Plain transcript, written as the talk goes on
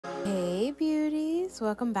beauties,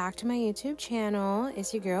 welcome back to my YouTube channel.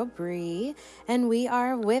 It's your girl Bree, and we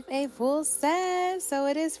are with a full set. So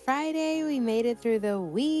it is Friday. We made it through the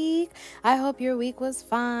week. I hope your week was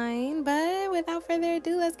fine, but without further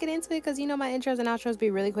ado, let's get into it because you know my intros and outros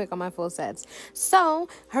be really quick on my full sets. So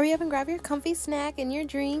hurry up and grab your comfy snack and your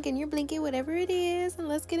drink and your blanket, whatever it is, and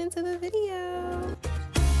let's get into the video.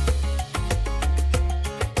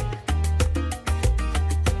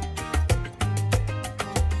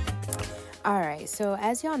 Alright, so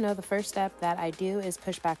as y'all know, the first step that I do is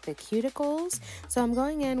push back the cuticles. So I'm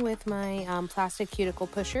going in with my plastic cuticle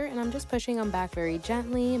pusher, and I'm just pushing them back very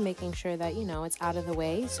gently, making sure that, you know, it's out of the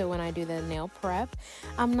way. So when I do the nail prep,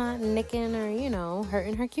 I'm not nicking or, you know,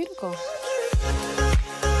 hurting her cuticle.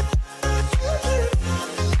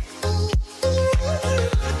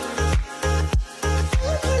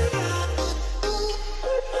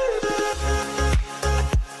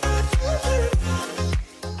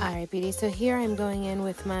 Beauty. So here I'm going in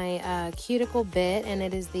with my cuticle bit, and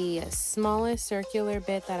it is the smallest circular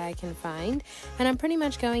bit that I can find, and I'm pretty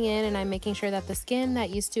much going in and I'm making sure that the skin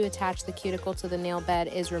that used to attach the cuticle to the nail bed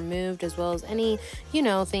is removed, as well as any, you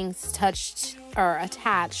know, things touched or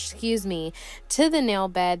attached, excuse me, to the nail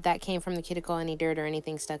bed that came from the cuticle. Any dirt or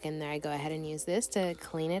anything stuck in there, I go ahead and use this to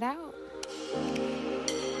clean it out.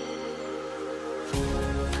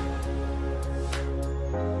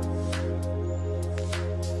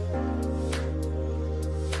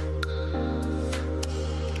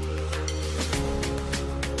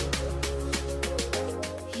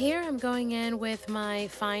 Here I'm going in with my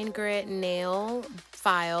fine grit nail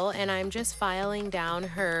file, and I'm just filing down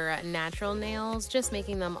her natural nails, just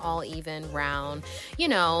making them all even, round, you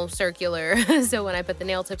know, circular. So when I put the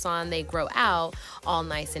nail tips on, they grow out all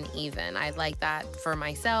nice and even. I like that for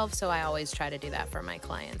myself, so I always try to do that for my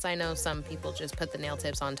clients. I know some people just put the nail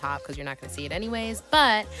tips on top because you're not going to see it anyways,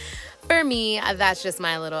 but for me, that's just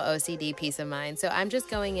my little OCD peace of mind. So I'm just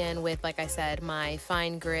going in with, like I said, my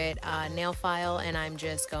fine grit nail file, and I'm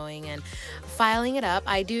just going and filing it up.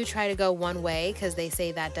 I do try to go one way because they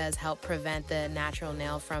say that does help prevent the natural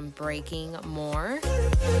nail from breaking more.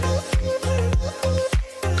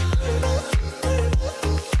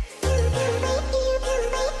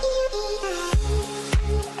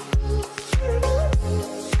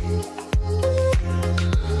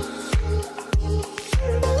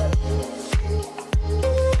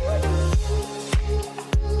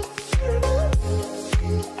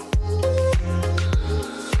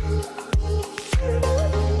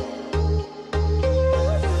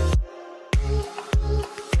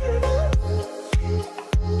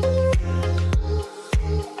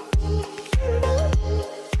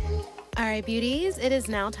 Alright beauties, it is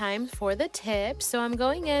now time for the tip. So I'm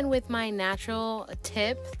going in with my natural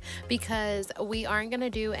tip because we aren't going to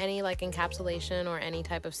do any like encapsulation or any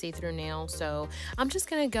type of see-through nail. So I'm just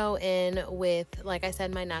going to go in with, like I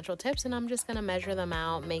said, my natural tips, and I'm just going to measure them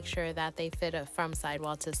out, make sure that they fit from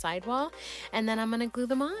sidewall to sidewall, and then I'm going to glue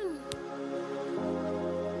them on.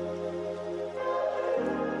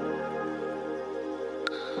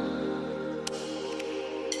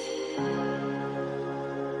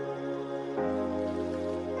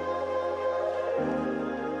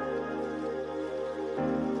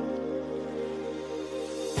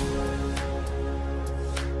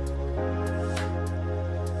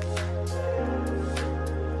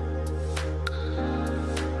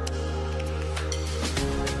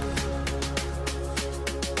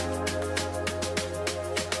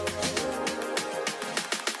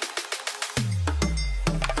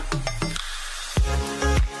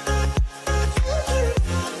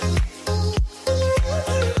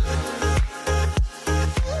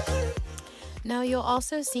 Now you'll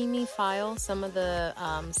also see me file some of the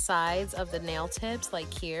sides of the nail tips,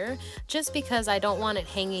 like here, just because I don't want it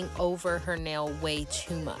hanging over her nail way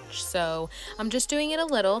too much. So I'm just doing it a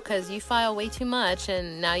little because you file way too much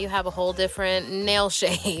and now you have a whole different nail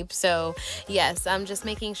shape. So yes, I'm just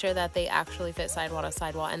making sure that they actually fit sidewall to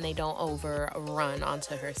sidewall and they don't overrun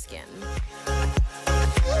onto her skin.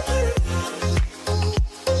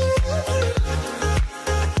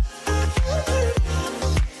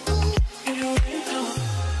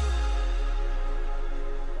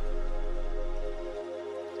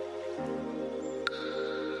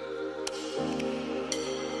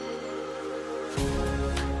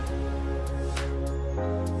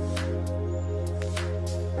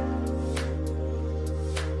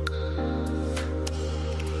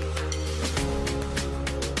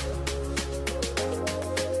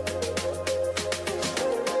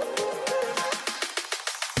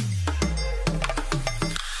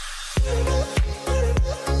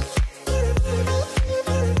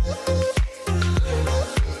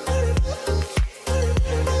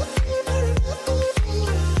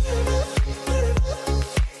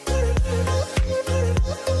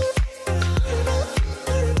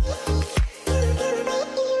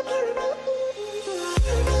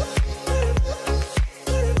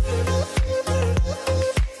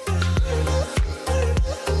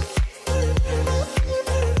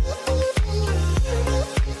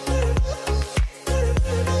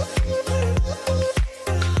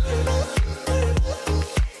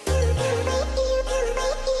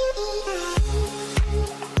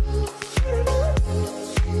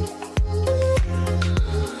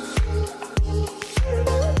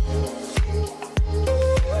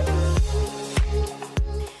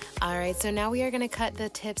 so now we are going to cut the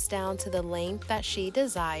tips down to the length that she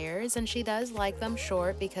desires, and she does like them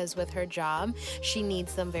short because with her job she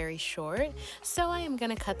needs them very short. So I am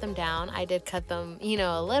going to cut them down. I did cut them, you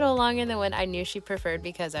know, a little longer than what I knew she preferred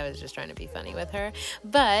because I was just trying to be funny with her,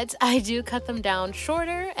 but I do cut them down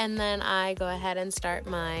shorter, and then I go ahead and start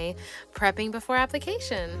my prepping before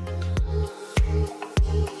application.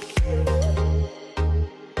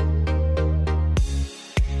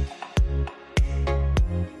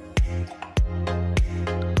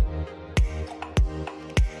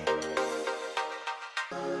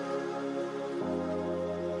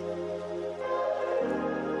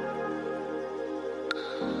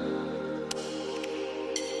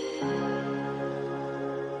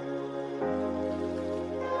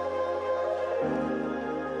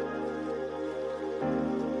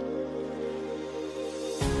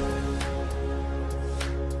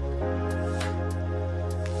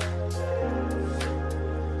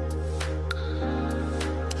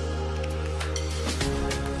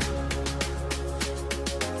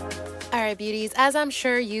 Alright, beauties, as I'm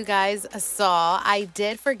sure you guys saw, I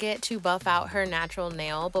did forget to buff out her natural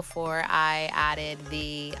nail before I added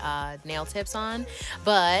the nail tips on.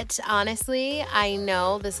 But honestly, I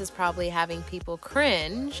know this is probably having people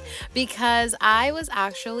cringe because I was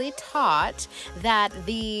actually taught that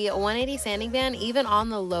the 180 sanding band, even on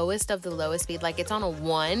the lowest of the lowest speed, like it's on a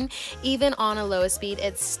 1, even on a lowest speed,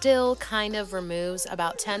 it still kind of removes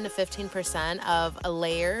about 10 to 15% of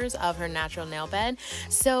layers of her natural nail bed.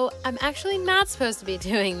 So I'm actually not supposed to be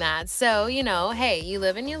doing that. So, you know, hey, you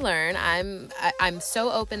live and you learn. I'm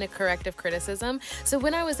so open to corrective criticism. So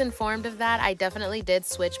when I was informed of that, I definitely did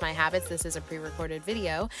switch my habits. This is a pre-recorded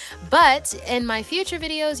video, but in my future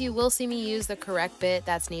videos, you will see me use the correct bit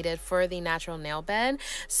that's needed for the natural nail bed.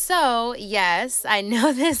 So yes, I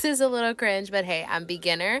know this is a little cringe, but hey, I'm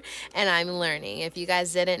beginner and I'm learning. If you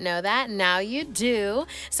guys didn't know that, now you do.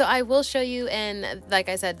 So I will show you in, like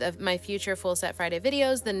I said, my future full set Friday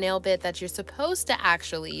videos, the nail bit that you're supposed to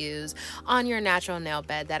actually use on your natural nail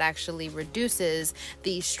bed that actually reduces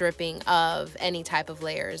the stripping of any type of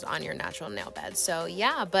layers on your natural nail bed. So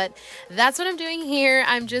yeah, but that's what I'm doing here.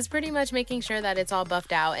 I'm just pretty much making sure that it's all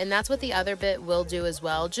buffed out, and that's what the other bit will do as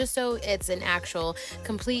well, just so it's an actual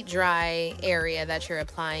complete dry area that you're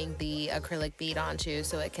applying the acrylic bead onto,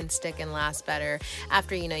 so it can stick and last better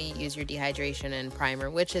after, you know, you use your dehydration and primer,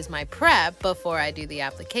 which is my prep before I do the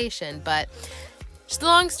application. But just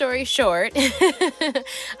long story short,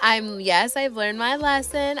 yes, I've learned my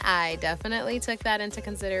lesson. I definitely took that into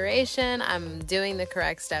consideration. I'm doing the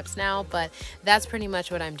correct steps now, but that's pretty much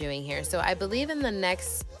what I'm doing here. So I believe in the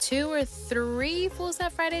next 2 or 3 full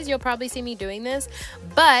set Fridays, you'll probably see me doing this,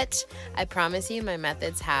 but I promise you my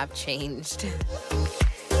methods have changed.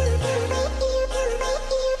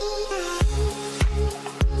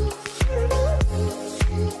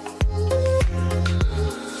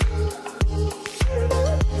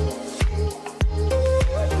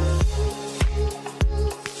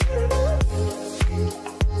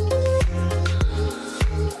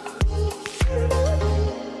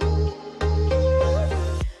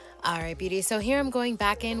 Beauty. So here I'm going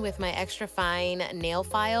back in with my extra fine nail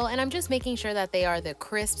file, and I'm just making sure that they are the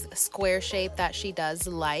crisp square shape that she does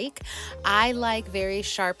like. I like very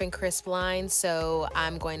sharp and crisp lines, so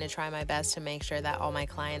I'm going to try my best to make sure that all my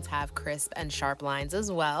clients have crisp and sharp lines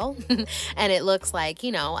as well. And it looks like,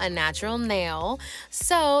 you know, a natural nail.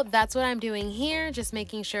 So that's what I'm doing here, just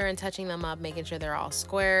making sure and touching them up, making sure they're all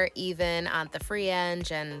square, even at the free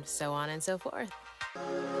edge, and so on and so forth.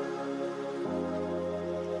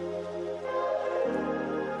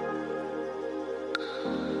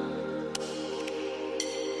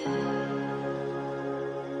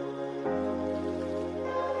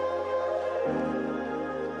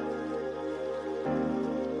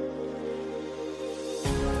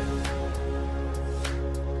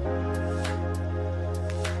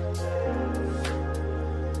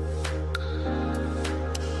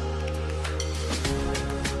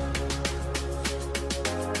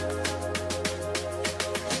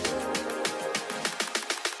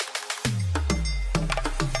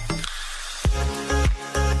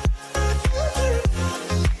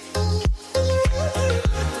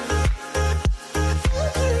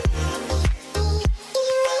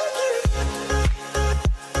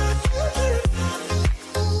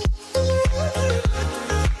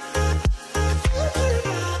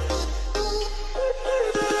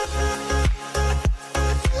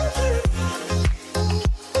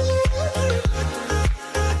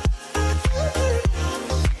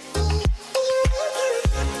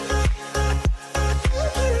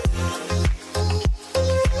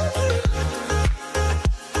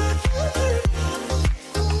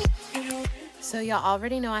 So y'all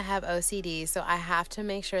already know I have OCD, so I have to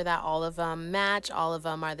make sure that all of them match, all of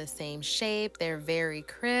them are the same shape, they're very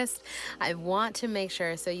crisp. I want to make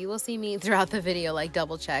sure, so you will see me throughout the video like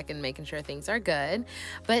double check and making sure things are good.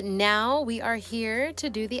 But now we are here to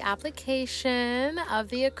do the application of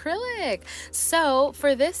the acrylic. So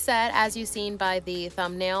for this set, as you've seen by the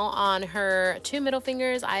thumbnail, on her 2 middle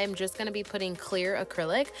fingers, I am just going to be putting clear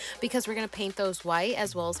acrylic because we're going to paint those white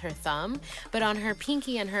as well as her thumb. But on her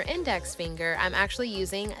pinky and her index finger, I'm actually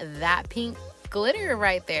using that pink glitter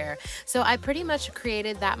right there. So I pretty much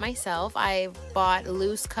created that myself. I bought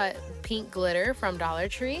loose cut pink glitter from Dollar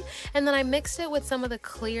Tree, and then I mixed it with some of the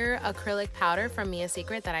clear acrylic powder from Mia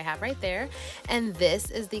Secret that I have right there, and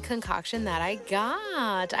this is the concoction that I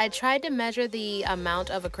got. I tried to measure the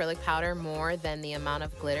amount of acrylic powder more than the amount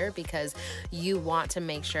of glitter because you want to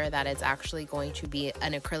make sure that it's actually going to be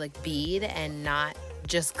an acrylic bead and not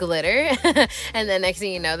just glitter. And then next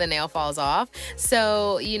thing you know, the nail falls off.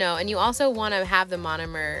 So, you know, and you also want to have the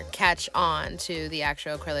monomer catch on to the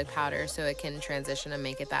actual acrylic powder so it can transition and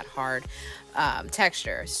make it that hard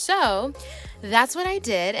texture. So that's what I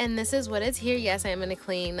did, and this is what is here. Yes, I am going to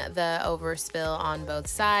clean the overspill on both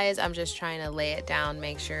sides. I'm just trying to lay it down,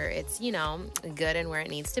 make sure it's, you know, good and where it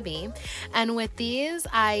needs to be. And with these,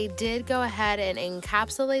 I did go ahead and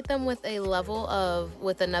encapsulate them with a level of,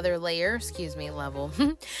 with another layer, excuse me, level.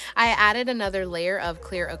 I added another layer of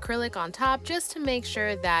clear acrylic on top just to make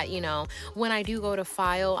sure that, you know, when I do go to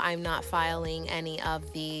file, I'm not filing any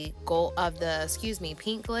of the gold of the, excuse me,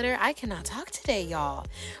 pink glitter. I cannot talk today, y'all.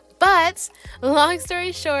 But long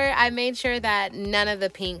story short, I made sure that none of the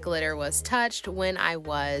pink glitter was touched when I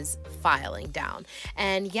was filing down.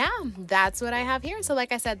 And yeah, that's what I have here. So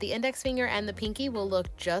like I said, the index finger and the pinky will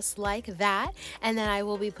look just like that. And then I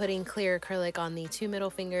will be putting clear acrylic on the 2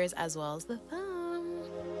 middle fingers as well as the thumb.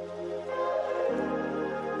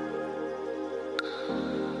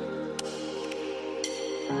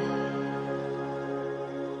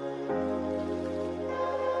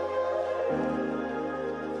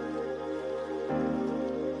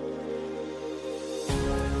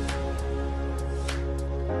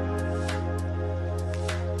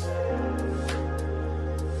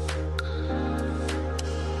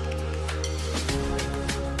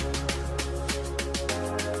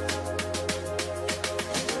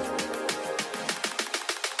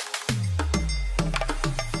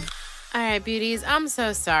 Alright, beauties, I'm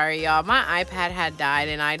so sorry, y'all. My iPad had died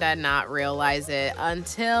and I did not realize it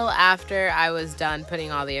until after I was done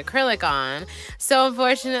putting all the acrylic on. So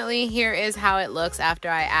unfortunately, here is how it looks after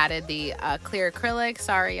I added the clear acrylic.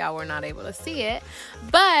 Sorry, y'all were not able to see it,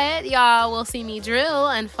 but y'all will see me drill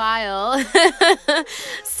and file.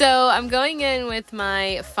 So I'm going in with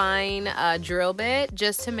my fine drill bit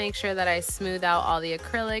just to make sure that I smooth out all the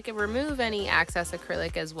acrylic and remove any excess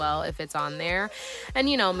acrylic as well if it's on there, and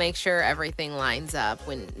you know, make sure everything lines up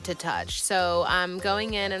when to touch. So I'm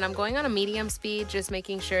going in and I'm going on a medium speed, just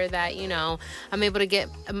making sure that, you know, I'm able to get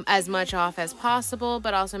as much off as possible,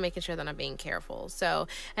 but also making sure that I'm being careful. So,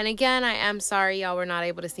 and again, I am sorry y'all were not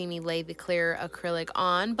able to see me lay the clear acrylic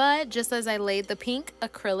on, but just as I laid the pink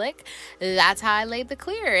acrylic, that's how I laid the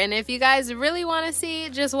clear. And if you guys really want to see,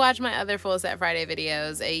 just watch my other Full Set Friday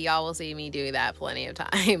videos. Y'all will see me do that plenty of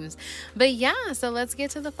times. But yeah, so let's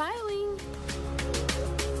get to the filing.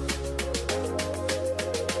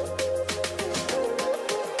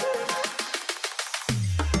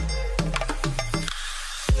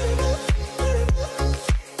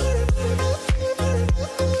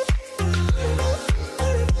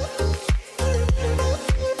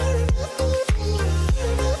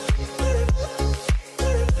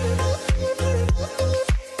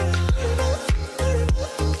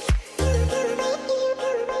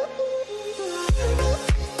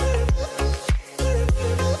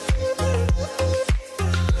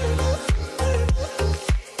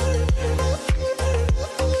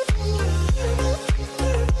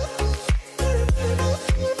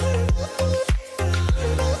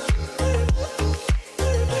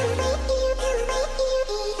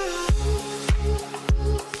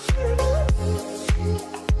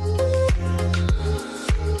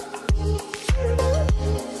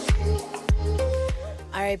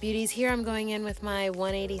 Alright, beauties, here I'm going in with my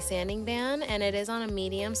 180 sanding band, and it is on a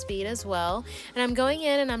medium speed as well. And I'm going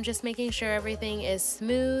in and I'm just making sure everything is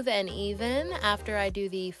smooth and even after I do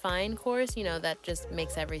the fine course. You know, that just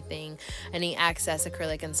makes everything, any excess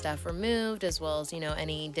acrylic and stuff removed, as well as, you know,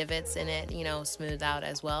 any divots in it, you know, smooth out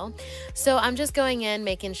as well. So I'm just going in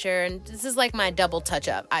making sure, and this is like my double touch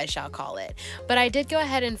up, I shall call it. But I did go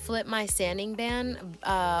ahead and flip my sanding band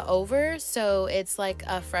over, so it's like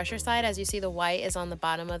a fresher side. As you see, the white is on the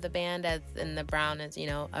bottom of the band sand and the brown is, you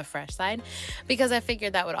know, a fresh side, because I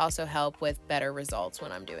figured that would also help with better results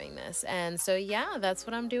when I'm doing this. And so yeah, that's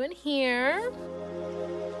what I'm doing here.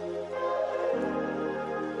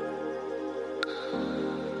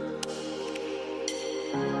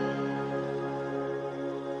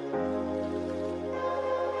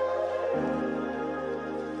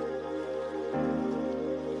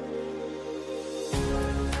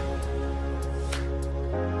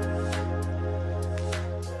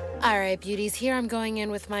 Alright beauties, here I'm going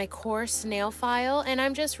in with my coarse nail file and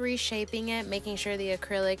I'm just reshaping it, making sure the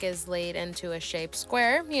acrylic is laid into a shaped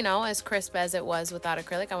square, you know, as crisp as it was without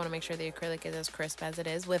acrylic. I want to make sure the acrylic is as crisp as it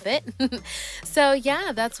is with it. So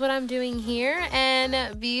yeah, that's what I'm doing here.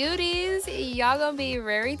 And beauties, y'all gonna be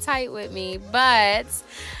very tight with me, but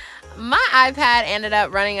my iPad ended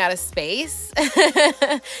up running out of space.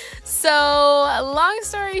 So long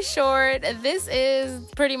story short, this is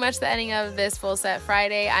pretty much the ending of this full set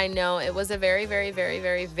Friday. I know it was a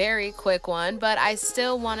very quick one, but I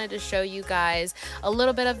still wanted to show you guys a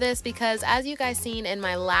little bit of this because as you guys seen in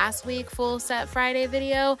my last week full set Friday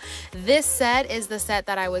video, this set is the set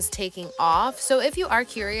that I was taking off. So if you are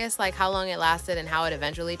curious like how long it lasted and how it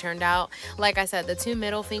eventually turned out, like I said, the two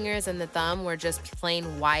middle fingers and the thumb were just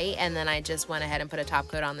plain white, and then I just went ahead and put a top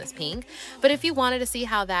coat on this pink. But if you wanted to see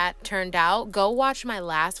how that turned out, go watch my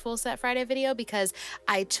last full set Friday video because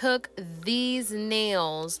I took these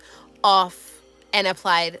nails off and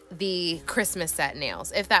applied the Christmas set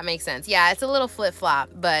nails, if that makes sense. Yeah, it's a little flip-flop,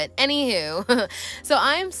 but anywho. So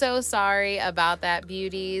I'm so sorry about that,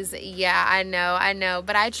 beauties. Yeah, I know,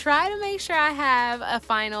 but I try to make sure I have a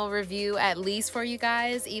final review at least for you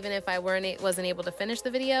guys, even if I wasn't able to finish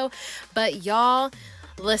the video. But y'all,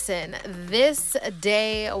 listen, this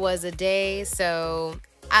day was a day, so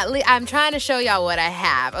I'm trying to show y'all what I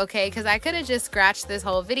have, okay? Because I could have just scratched this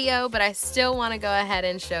whole video, but I still want to go ahead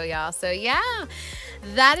and show y'all. So yeah,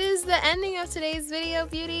 that is the ending of today's video,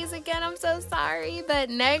 beauties. Again, I'm so sorry, but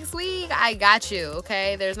next week I got you,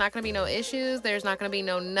 okay? There's not gonna be no issues, there's not gonna be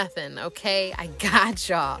no nothing, okay? I got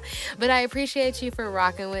y'all. But I appreciate you for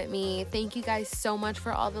rocking with me. Thank you guys so much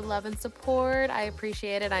for all the love and support. I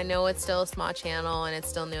appreciate it. I know it's still a small channel and it's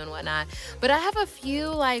still new and whatnot, but I have a few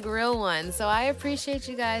like real ones, so I appreciate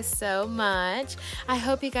you guys so much. I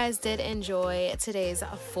hope you guys did enjoy today's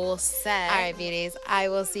full set. All right, beauties, I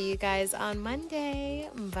will see you guys on Monday.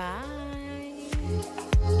 Bye.